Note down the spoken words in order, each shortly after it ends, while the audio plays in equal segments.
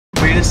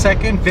Wait a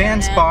second, van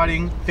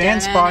spotting.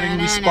 Van spotting,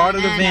 we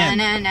spotted a van.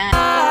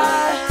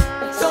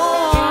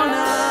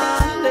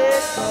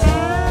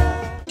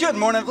 Good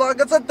morning vlog,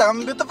 it's a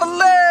damn beautiful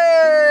day.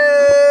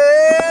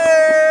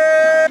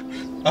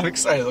 I'm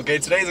excited, okay?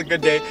 Today's a good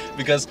day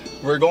because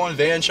we're going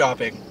van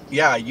shopping.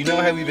 Yeah, you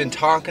know how we've been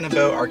talking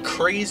about our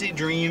crazy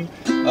dream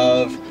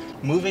of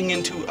moving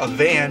into a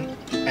van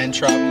and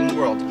traveling the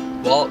world.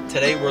 Well,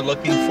 today we're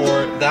looking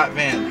for that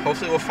van.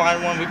 Hopefully we'll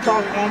find one. We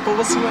probably won't, but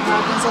we'll see what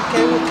happens.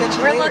 Okay, we'll catch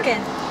you later.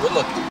 We're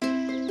looking.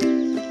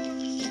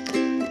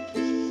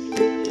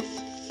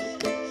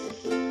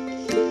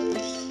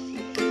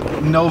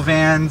 No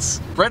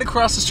vans. Right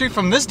across the street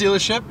from this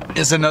dealership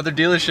is another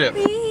dealership.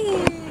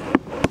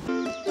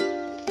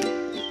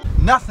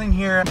 Nothing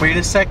here. Wait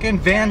a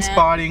second, van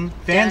spotting.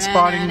 Van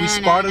spotting, we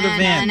spotted a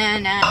van.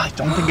 I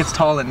don't think it's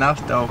tall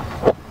enough though.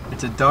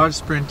 It's a Dodge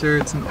Sprinter,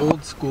 it's an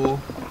old school.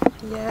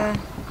 Yeah.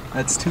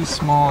 That's too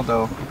small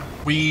though.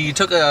 We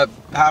took a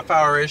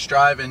half-hour-ish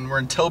drive and we're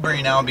in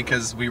Tilbury now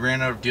because we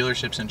ran out of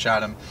dealerships in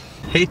Chatham.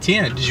 Hey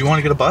Tina, did you want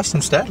to get a bus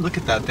instead? Look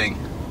at that thing.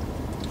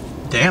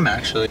 Damn,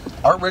 actually.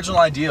 Our original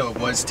idea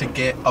was to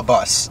get a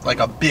bus, like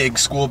a big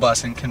school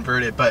bus, and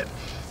convert it, but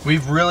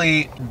we've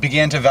really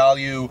began to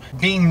value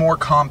being more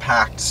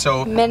compact.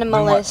 So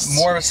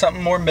minimalist.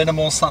 Something more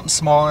minimal, something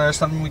smaller,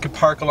 something we could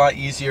park a lot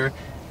easier.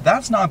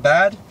 That's not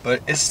bad,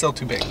 but it's still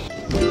too big.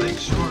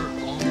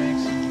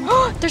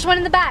 There's one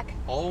in the back.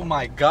 Oh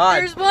my god.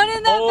 There's one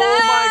in the back. Oh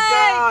my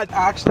god.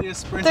 Actually a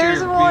Sprinter.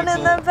 There's one in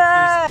the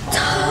back.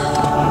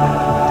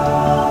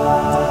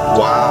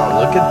 Wow,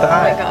 look at that.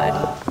 Oh my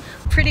god.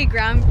 Pretty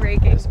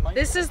groundbreaking.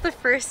 This is the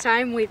first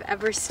time we've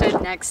ever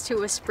stood next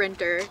to a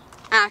Sprinter.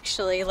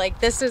 Actually, like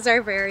this is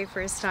our very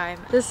first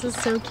time. This is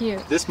so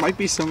cute. This might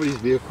be somebody's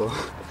vehicle.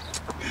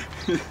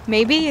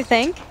 Maybe, you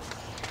think?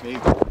 Maybe.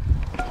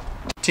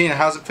 Tina,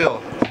 how's it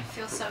feel? It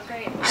feels so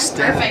great. I'm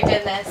perfect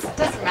in this. It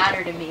doesn't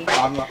matter to me.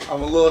 I'm a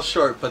little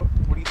short, but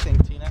what do you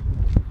think, Tina?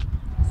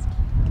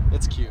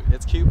 It's cute.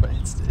 It's cute, but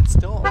it's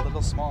still a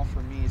little small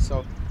for me,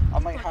 so I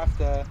might have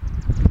to.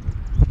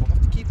 We'll have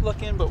to keep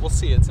looking, but we'll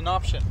see. It's an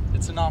option.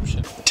 It's an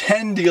option.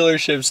 10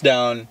 dealerships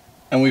down,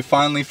 and we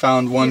finally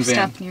found one van.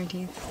 Stuff in your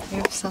teeth.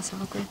 Oops, that's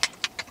awkward.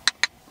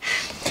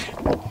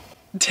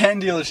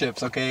 10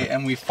 dealerships, okay,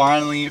 and we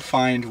finally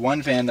find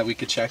one van that we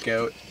could check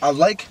out. I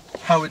like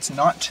how it's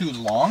not too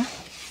long.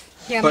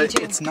 Yeah, but me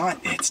too. it's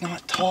not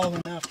tall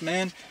enough,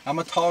 man. I'm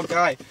a tall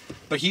guy,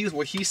 but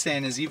what he's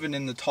saying is even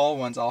in the tall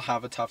ones I'll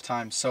have a tough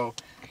time. So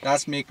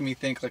that's making me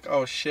think like,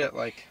 oh shit,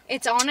 like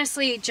it's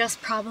honestly just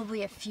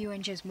probably a few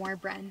inches more,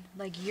 Bren.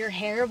 Like your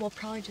hair will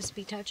probably just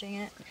be touching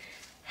it.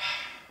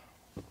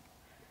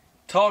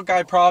 Tall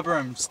guy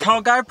problems.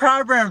 Tall guy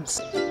problems.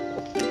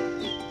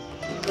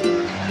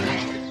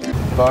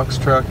 Box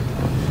truck.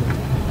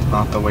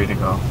 Not the way to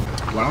go.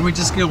 Why don't we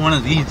just get one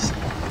of these?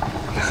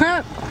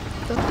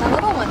 The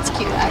little one's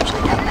cute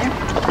actually down there.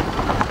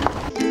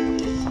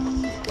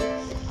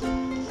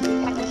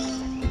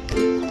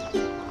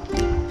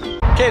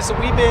 Okay, so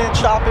we've been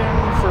shopping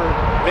for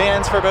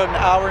vans for about an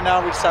hour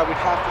now. We decided we'd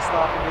have to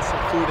stop and get some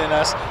food in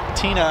us.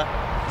 Tina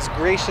is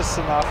gracious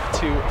enough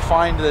to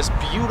find this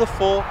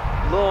beautiful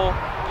little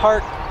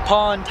park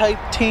pond type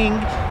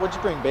ting. What'd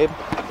you bring, babe?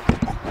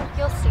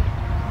 You'll see.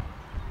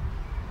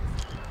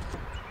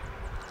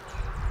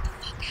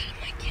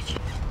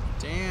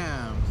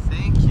 Damn,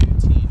 thank you,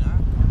 Tina.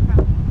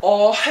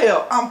 Oh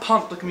hell, I'm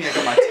pumped. Look at me, I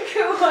got my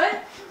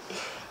What?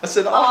 I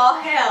said, oh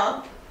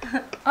hell.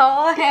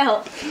 Oh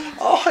hell.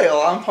 Oh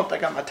hell, I'm pumped. I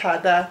got my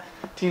tie-dye.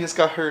 Tina's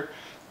got her.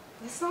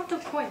 That's not the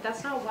point.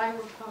 That's not why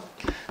we're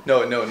pumped.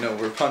 No,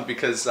 we're pumped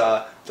because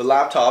the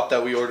laptop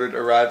that we ordered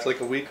arrived like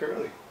a week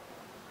early.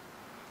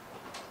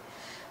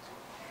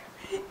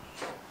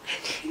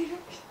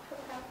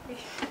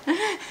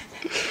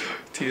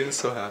 Tina's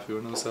so happy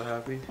when I'm so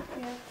happy.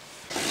 Yeah.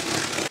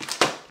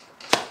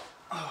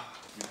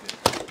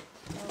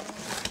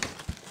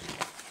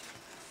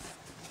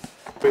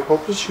 We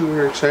hope that you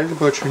were excited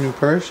about your new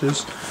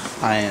purses.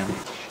 I am.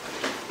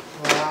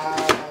 Wow.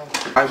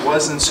 I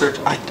was in search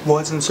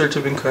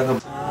of incredible.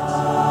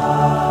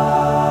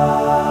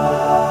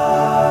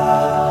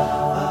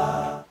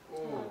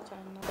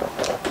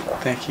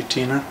 Thank you,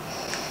 Tina.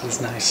 It was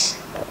nice.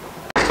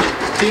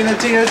 Tina.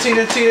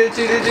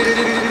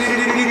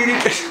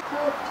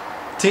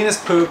 Tina's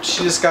pooped.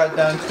 She just got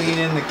done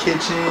cleaning the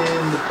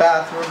kitchen, the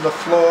bathroom, the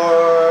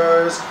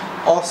floors,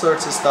 all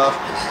sorts of stuff.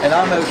 And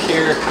I'm out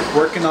here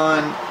working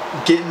on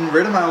getting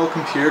rid of my old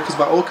computer because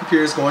my old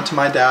computer is going to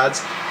my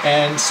dad's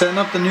and setting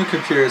up the new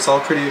computer. It's all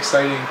pretty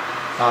exciting.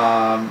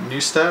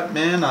 New step,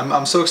 man.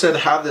 I'm so excited to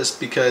have this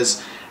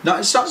because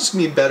it's not just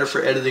gonna be better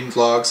for editing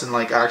vlogs and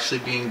like actually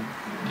being,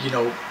 you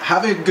know,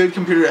 having a good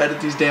computer to edit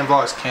these damn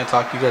vlogs. Can't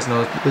talk, you guys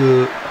know.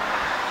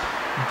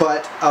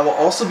 But I will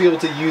also be able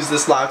to use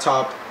this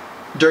laptop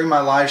during my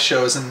live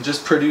shows and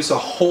just produce a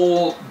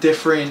whole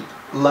different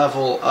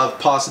level of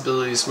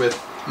possibilities with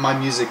my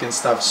music and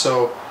stuff.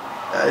 So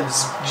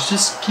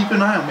just keep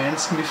an eye on, man.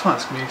 It's gonna be fun.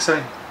 It's gonna be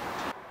exciting.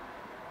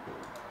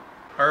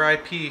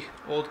 R.I.P.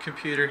 old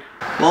computer.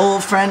 Well,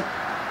 old friend,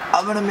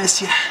 I'm gonna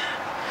miss you.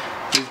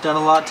 We've done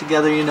a lot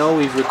together, you know.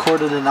 We've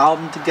recorded an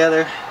album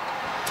together.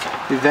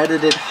 We've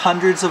edited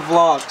hundreds of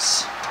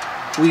vlogs.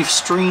 We've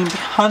streamed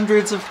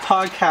hundreds of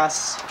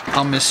podcasts.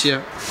 I'll miss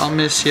you. I'll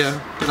miss you.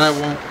 But I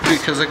won't,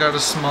 because I got a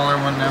smaller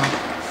one now.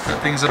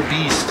 That thing's a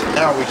beast.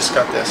 Now we just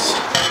got this.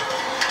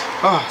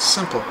 Oh,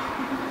 simple.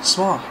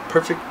 Small.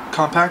 Perfect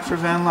compact for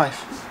van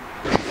life.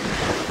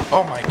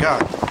 Oh my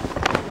god.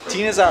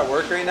 Tina's at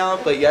work right now,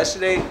 but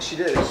yesterday she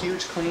did a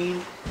huge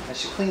clean and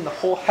she cleaned the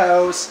whole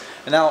house,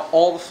 and now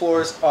all the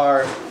floors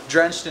are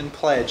drenched in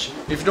Pledge.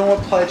 If you don't know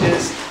what Pledge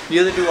is,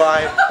 neither do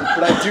I,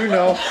 but I do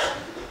know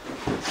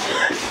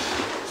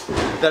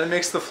that it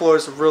makes the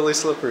floors really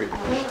slippery.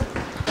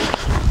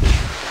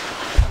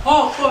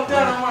 Oh, fuck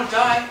that, I want to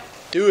die.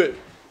 Do it.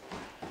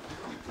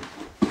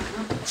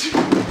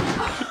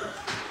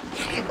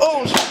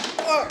 Oh,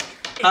 fuck.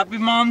 Happy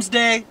Mom's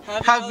Day.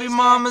 Happy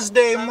Mama's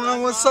Day.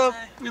 Mom, what's up?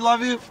 We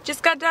love you.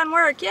 Just got done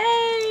work,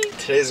 yay!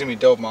 Today's gonna be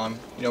dope, Mom.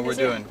 You know what we're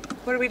doing?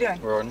 What are we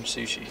doing? We're ordering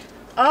sushi.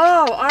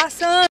 Oh,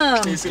 awesome!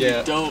 It's gonna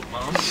be dope,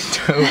 Mom.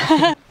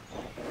 Dope.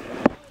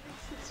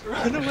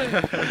 Run away.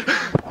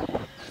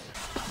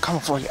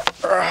 Coming for you.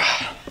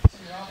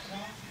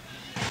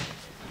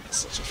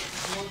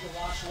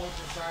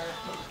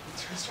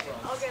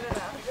 I'll get it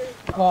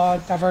out.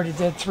 Well, I've already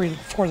did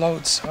 4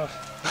 loads, so.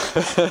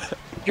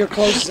 Your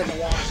clothes is in the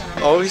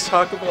wash. Always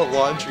talk about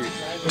laundry.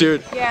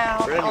 Dude, Yeah.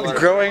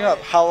 growing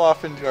up, how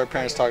often do our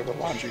parents talk about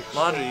laundry?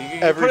 Laundry, you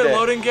Every put day. a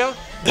load in, Gil?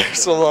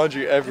 There's a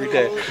laundry every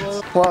day.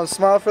 Come on,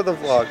 smile for the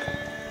vlog.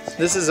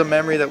 This is a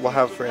memory that we'll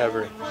have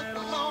forever.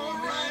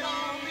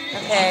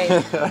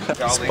 Okay.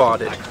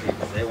 Spotted.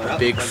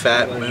 Big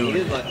fat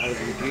moon.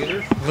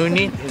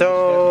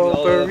 Moonito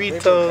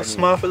burrito.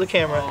 Smile for the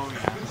camera.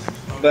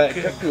 But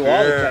it took you a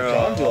while to catch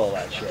on to all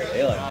that shit,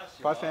 eh? Like,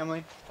 Bye,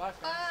 family.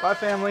 Bye,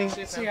 family.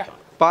 See ya.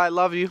 Bye,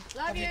 love you.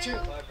 Love you.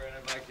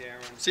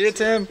 See you,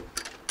 Tim.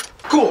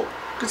 Cool.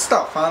 Good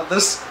stuff, huh?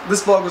 This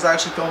vlog was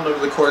actually filmed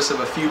over the course of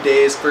a few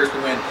days. First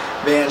we went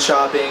van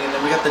shopping, and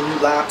then we got the new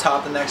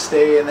laptop the next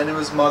day, and then it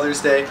was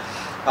Mother's Day.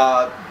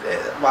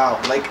 Wow,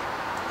 like,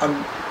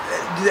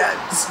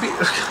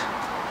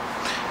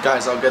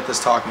 guys, I'll get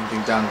this talking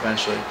thing down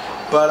eventually.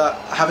 But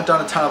I haven't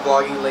done a ton of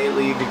vlogging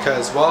lately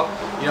because, well,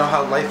 you know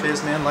how life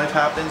is, man. Life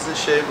happens and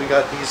shit. We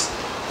got these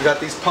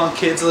punk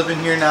kids living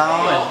here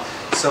now,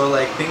 and so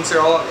like things are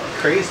all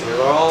crazy.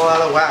 They're all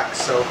out of whack.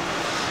 So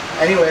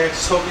anyway, I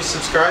just hope you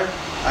subscribe.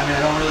 I mean,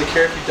 I don't really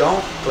care if you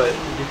don't, but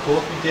it'd be cool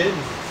if you did.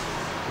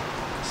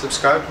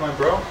 Subscribe to my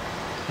bro.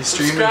 He's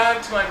streaming.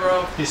 Subscribe to my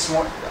bro. He's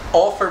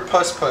all for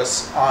Puss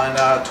Puss on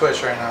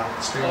Twitch right now.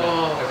 Streaming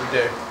every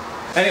day.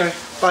 Anyway,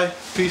 bye.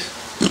 Peace.